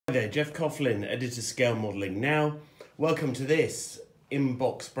Hi there, Jeff Coughlin, Editor Scale Modelling. Now, welcome to this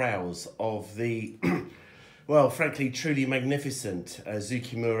inbox browse of the, well, frankly, truly magnificent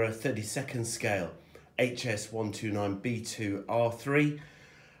Zoukei-Mura 32nd scale HS129B2R3.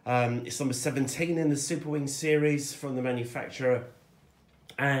 It's number 17 in the Superwing series from the manufacturer,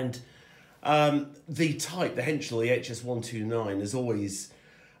 and the type, the Henschel, the HS129, has always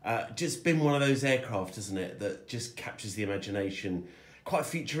just been one of those aircraft, isn't it, that just captures the imagination. Quite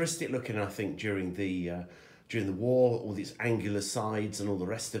futuristic looking, I think, during the war, all these angular sides and all the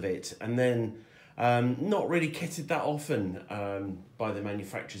rest of it, and then not really kitted that often by the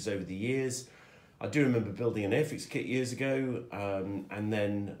manufacturers over the years. I do remember building an Airfix kit years ago, and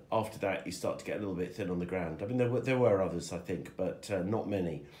then after that you start to get a little bit thin on the ground. I mean, there were others, I think, but not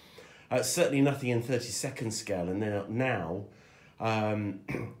many. Certainly nothing in 32nd scale, and now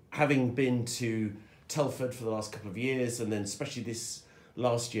having been to Telford for the last couple of years, and then especially this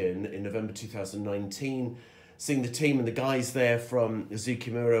last year in November 2019, seeing the team and the guys there from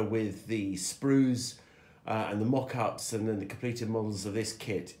Zoukei-Mura with the sprues and the mock-ups and then the completed models of this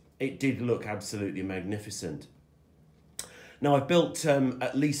kit, it did look absolutely magnificent. Now, I've built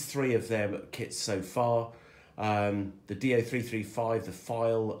at least 3 of their kits so far. The DO335, the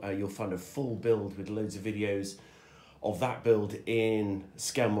file, you'll find a full build with loads of videos of that build in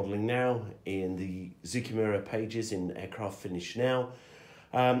Scale Modelling Now, in the Zoukei-Mura pages in Aircraft Finish Now.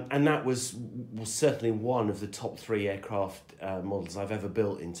 And that was certainly one of the top 3 aircraft models I've ever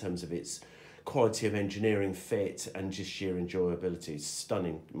built in terms of its quality of engineering, fit, and just sheer enjoyability.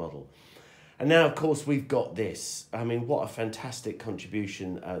 Stunning model. And now, of course, we've got this. I mean, what a fantastic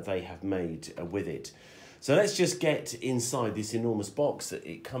contribution they have made with it. So let's just get inside this enormous box that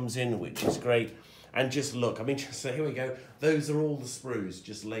it comes in, which is great. And just look, I mean, so here we go. Those are all the sprues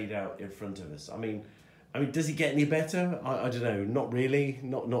just laid out in front of us. I mean, does it get any better? I don't know, not really.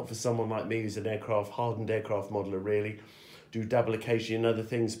 Not for someone like me who's an hardened aircraft modeler, really. Do dabble occasionally in other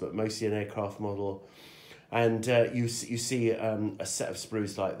things, but mostly an aircraft model. And you see a set of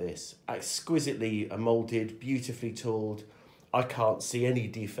sprues like this, exquisitely moulded, beautifully tooled. I can't see any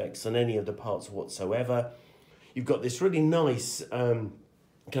defects on any of the parts whatsoever. You've got this really nice kind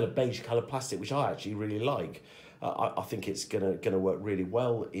of beige colour plastic, which I actually really like. I think it's gonna work really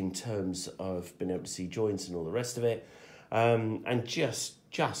well in terms of being able to see joints and all the rest of it, and just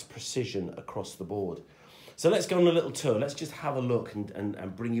precision across the board. So let's go on a little tour. Let's just have a look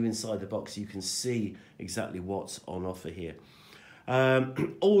and bring you inside the box so you can see exactly what's on offer here.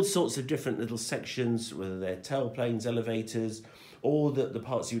 All sorts of different little sections, whether they're tailplanes, elevators, all the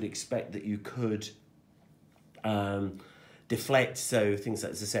parts you would expect that you could deflect. So things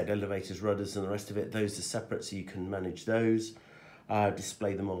like, as I said, elevators, rudders, and the rest of it, those are separate, so you can manage those,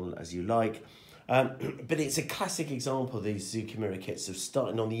 display the model as you like. But it's a classic example of these Zoukei-Mura kits of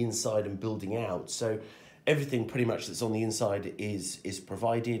starting on the inside and building out. So everything pretty much that's on the inside is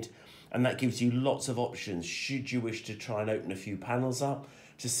provided, and that gives you lots of options should you wish to try and open a few panels up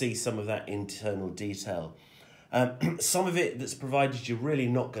to see some of that internal detail. Some of it that's provided you're really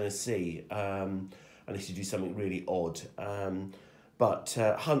not going to see unless you do something really odd. But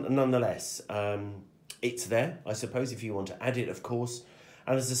nonetheless, it's there, I suppose, if you want to add it, of course.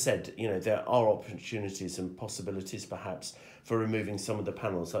 And as I said, you know, there are opportunities and possibilities perhaps for removing some of the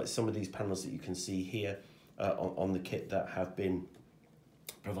panels, like some of these panels that you can see here on the kit that have been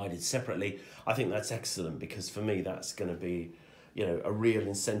provided separately. I think that's excellent, because for me that's going to be, you know, a real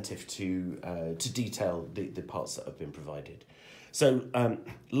incentive to detail the parts that have been provided. So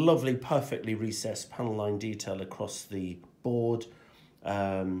lovely, perfectly recessed panel line detail across the board.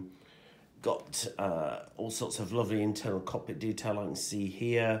 Got all sorts of lovely internal cockpit detail I can see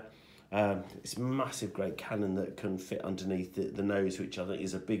here. It's a massive great cannon that can fit underneath the nose, which I think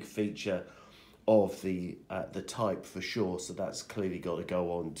is a big feature of the type for sure. So that's clearly got to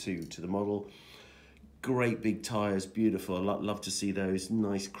go on to the model. Great big tyres, beautiful. I love to see those.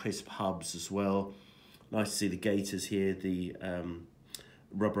 Nice crisp hubs as well. Nice to see the gaiters here, the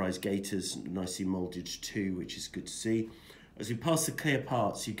rubberized gaiters, nicely moulded too, which is good to see. As we pass the clear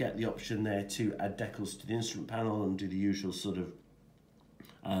parts, you get the option there to add decals to the instrument panel and do the usual sort of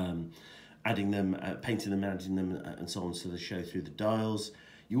adding them, painting them, adding them, and so on, so they show through the dials.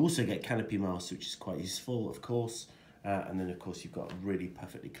 You also get canopy masks, which is quite useful, of course. And then, of course, you've got a really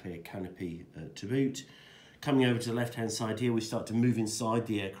perfectly clear canopy to boot. Coming over to the left-hand side here, we start to move inside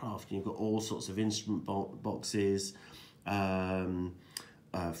the aircraft, and you've got all sorts of instrument boxes,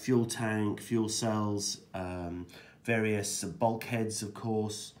 fuel tank, fuel cells, various bulkheads, of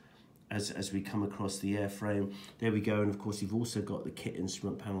course, as we come across the airframe. There we go, and of course you've also got the kit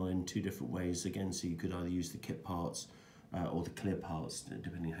instrument panel in 2 different ways again, so you could either use the kit parts or the clear parts,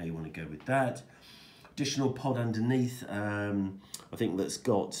 depending how you want to go with that. Additional pod underneath, I think that's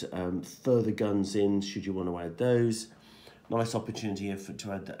got further guns in, should you want to add those. Nice opportunity here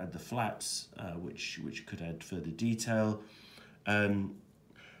to add the flaps, which could add further detail.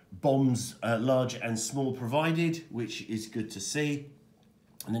 Bombs, large and small provided, which is good to see.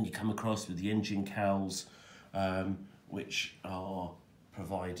 And then you come across with the engine cowls, which are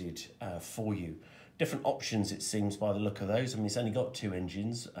provided for you. Different options, it seems, by the look of those. I mean, it's only got 2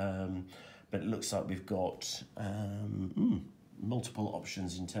 engines, but it looks like we've got multiple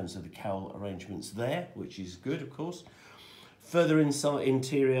options in terms of the cowl arrangements there, which is good, of course. Further inside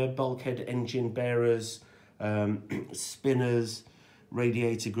interior, bulkhead engine bearers, spinners,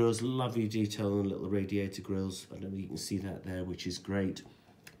 radiator grills, lovely detail on little radiator grills. I don't know if you can see that there, which is great.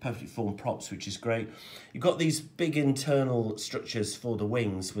 Perfectly formed props, which is great. You've got these big internal structures for the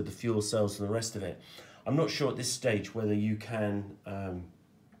wings with the fuel cells and the rest of it. I'm not sure at this stage whether you can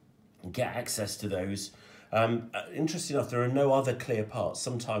get access to those. Interesting enough, there are no other clear parts.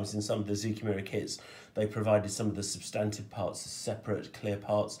 Sometimes in some of the Zoukei-Mura kits, they provided some of the substantive parts as separate clear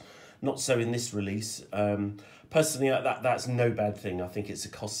parts. Not so in this release. Personally, that's no bad thing. I think it's a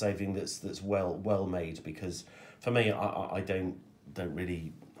cost saving that's well made, because for me, I don't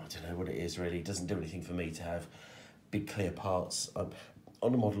really, I don't know what it is really. It doesn't do anything for me to have big clear parts.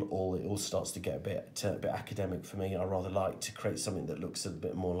 On a model it all starts to get a bit academic for me. I rather like to create something that looks a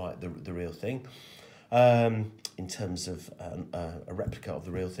bit more like the real thing. In terms of a replica of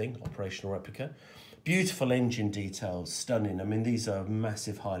the real thing, operational replica. Beautiful engine details, stunning. I mean, these are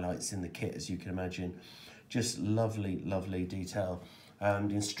massive highlights in the kit, as you can imagine. Just lovely, lovely detail. The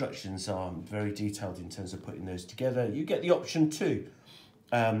instructions are very detailed in terms of putting those together. You get the option too,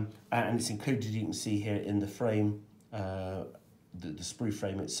 and it's included, you can see here in the frame, the sprue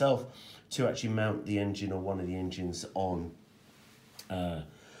frame itself, to actually mount the engine or one of the engines on a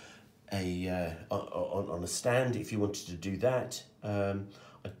stand if you wanted to do that.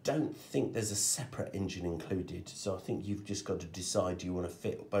 I don't think there's a separate engine included, so I think you've just got to decide you want to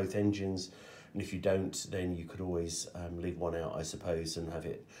fit both engines, and if you don't, then you could always leave one out, I suppose, and have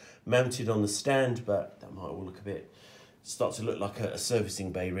it mounted on the stand, but that might all look start to look like a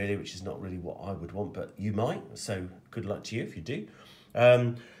servicing bay really, which is not really what I would want, but you might, so good luck to you if you do.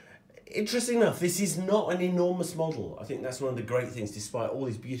 Interesting enough, this is not an enormous model. I think that's one of the great things, despite all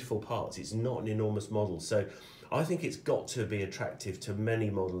these beautiful parts, it's not an enormous model. So I think it's got to be attractive to many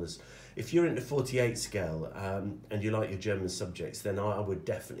modelers. If you're into 48 scale and you like your German subjects, then I would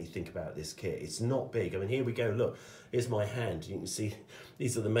definitely think about this kit. It's not big. I mean, here we go, look, here's my hand. You can see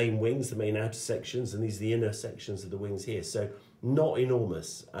these are the main wings, the main outer sections, and these are the inner sections of the wings here. So not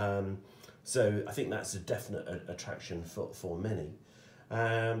enormous. So I think that's a definite attraction for many.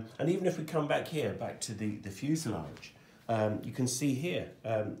 And even if we come back here, back to the fuselage, you can see here,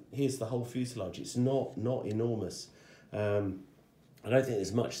 here's the whole fuselage. It's not enormous. I don't think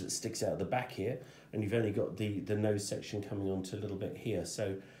there's much that sticks out the back here, and you've only got the nose section coming onto a little bit here,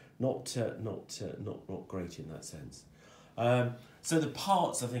 so not great in that sense. So the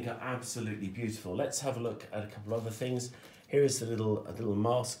parts I think are absolutely beautiful. Let's have a look at a couple of other things. Here is a little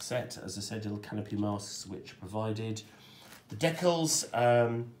mask set, as I said, little canopy masks which are provided. The decals,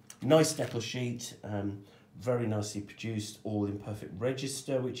 nice decal sheet, very nicely produced, all in perfect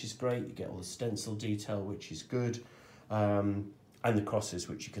register, which is great. You get all the stencil detail, which is good. And the crosses,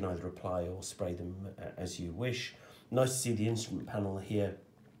 which you can either apply or spray them as you wish. Nice to see the instrument panel here.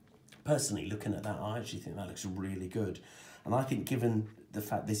 Personally, looking at that, I actually think that looks really good. And I think given the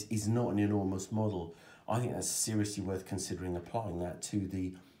fact this is not an enormous model, I think that's seriously worth considering applying that to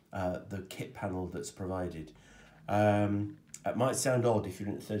the kit panel that's provided. It might sound odd if you're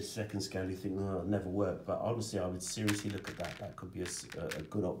in 32nd scale, you think, oh, it'll never work, but honestly, I would seriously look at that. That could be a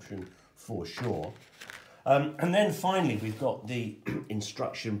good option for sure. And then finally, we've got the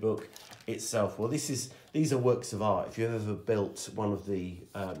instruction book itself. Well, these are works of art. If you've ever built one of the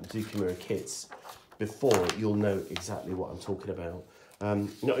Zoukei-Mura kits before, you'll know exactly what I'm talking about.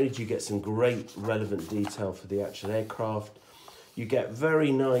 Not only do you get some great relevant detail for the actual aircraft, you get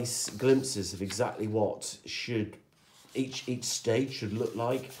very nice glimpses of exactly what each stage should look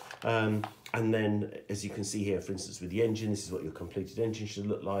like. And then, as you can see here, for instance, with the engine, this is what your completed engine should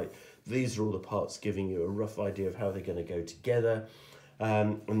look like. These are all the parts giving you a rough idea of how they're going to go together.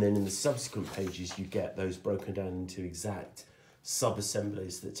 And then in the subsequent pages, you get those broken down into exact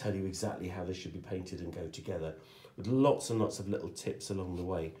sub-assemblies that tell you exactly how they should be painted and go together, with lots and lots of little tips along the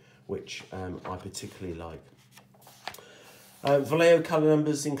way, which I particularly like. Vallejo colour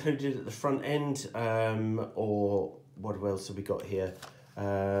numbers included at the front end, or what else have we got here?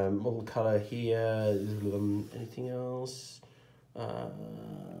 Model colour here, anything else?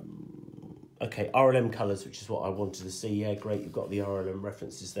 Okay, RLM colours, which is what I wanted to see. Yeah, great, you've got the RLM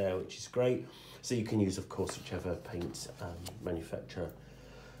references there, which is great. So you can use, of course, whichever paint manufacturer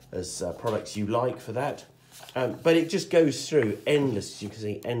as products you like for that. But it just goes through endless, as you can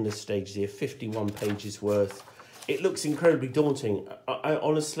see, endless stages here, 51 pages worth. It looks incredibly daunting. I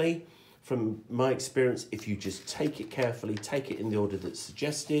honestly, from my experience, if you just take it carefully, take it in the order that's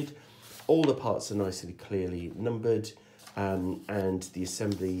suggested, all the parts are nicely clearly numbered, and the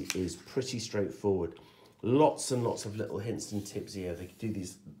assembly is pretty straightforward. Lots and lots of little hints and tips here. They do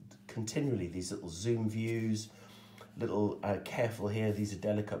these continually, these little zoom views, little careful here, these are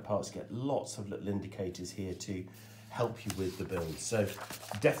delicate parts, get lots of little indicators here to help you with the build. So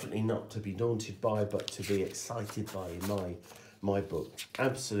definitely not to be daunted by, but to be excited by in my book.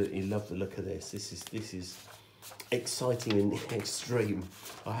 Absolutely love the look of this. This is exciting in the extreme,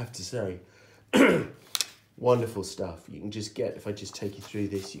 I have to say. Wonderful stuff. You can just get, if I just take you through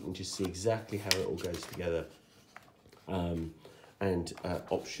this, you can just see exactly how it all goes together. And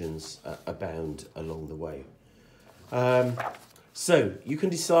options abound along the way. So you can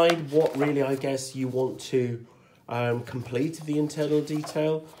decide what really, I guess, you want to complete of the internal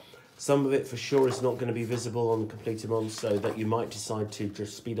detail. Some of it for sure is not going to be visible on the completed one, so that you might decide to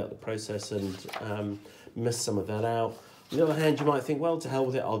just speed up the process and miss some of that out. On the other hand, you might think, well, to hell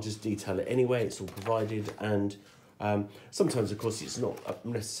with it, I'll just detail it anyway, it's all provided. And sometimes, of course, it's not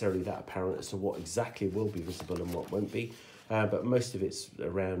necessarily that apparent as to what exactly will be visible and what won't be. But most of it's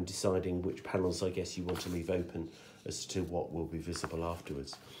around deciding which panels, I guess, you want to leave open as to what will be visible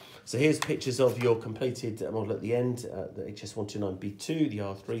afterwards. So here's pictures of your completed model at the end, the HS129B2, the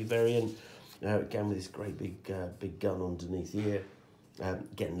R3 variant, again with this great big gun underneath here.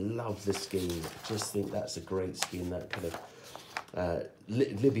 Again, love the scheme. Just think that's a great scheme, that kind of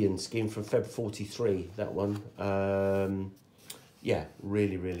Libyan scheme from Feb 43, that one. Yeah,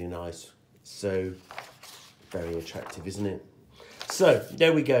 really, really nice. So very attractive, isn't it? So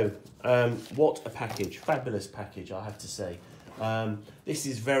there we go. What a package, fabulous package, I have to say. This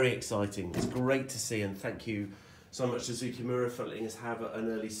is very exciting. It's great to see, and thank you so much to Zoukei-Mura for letting us have an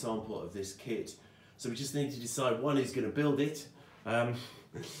early sample of this kit. So we just need to decide one who's going to build it. You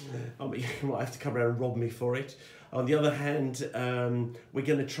might have to come around and rob me for it. On the other hand, we're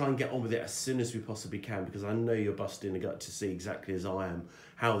going to try and get on with it as soon as we possibly can, because I know you're busting a gut to see exactly as I am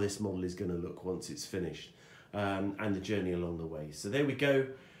how this model is going to look once it's finished, and the journey along the way. So there we go.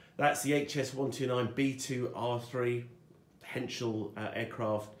 That's the HS129B2 R3 Henschel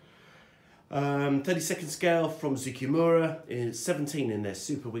aircraft. 32nd scale from Zoukei-Mura, 17 in their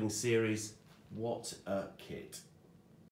Super Wing series. What a kit.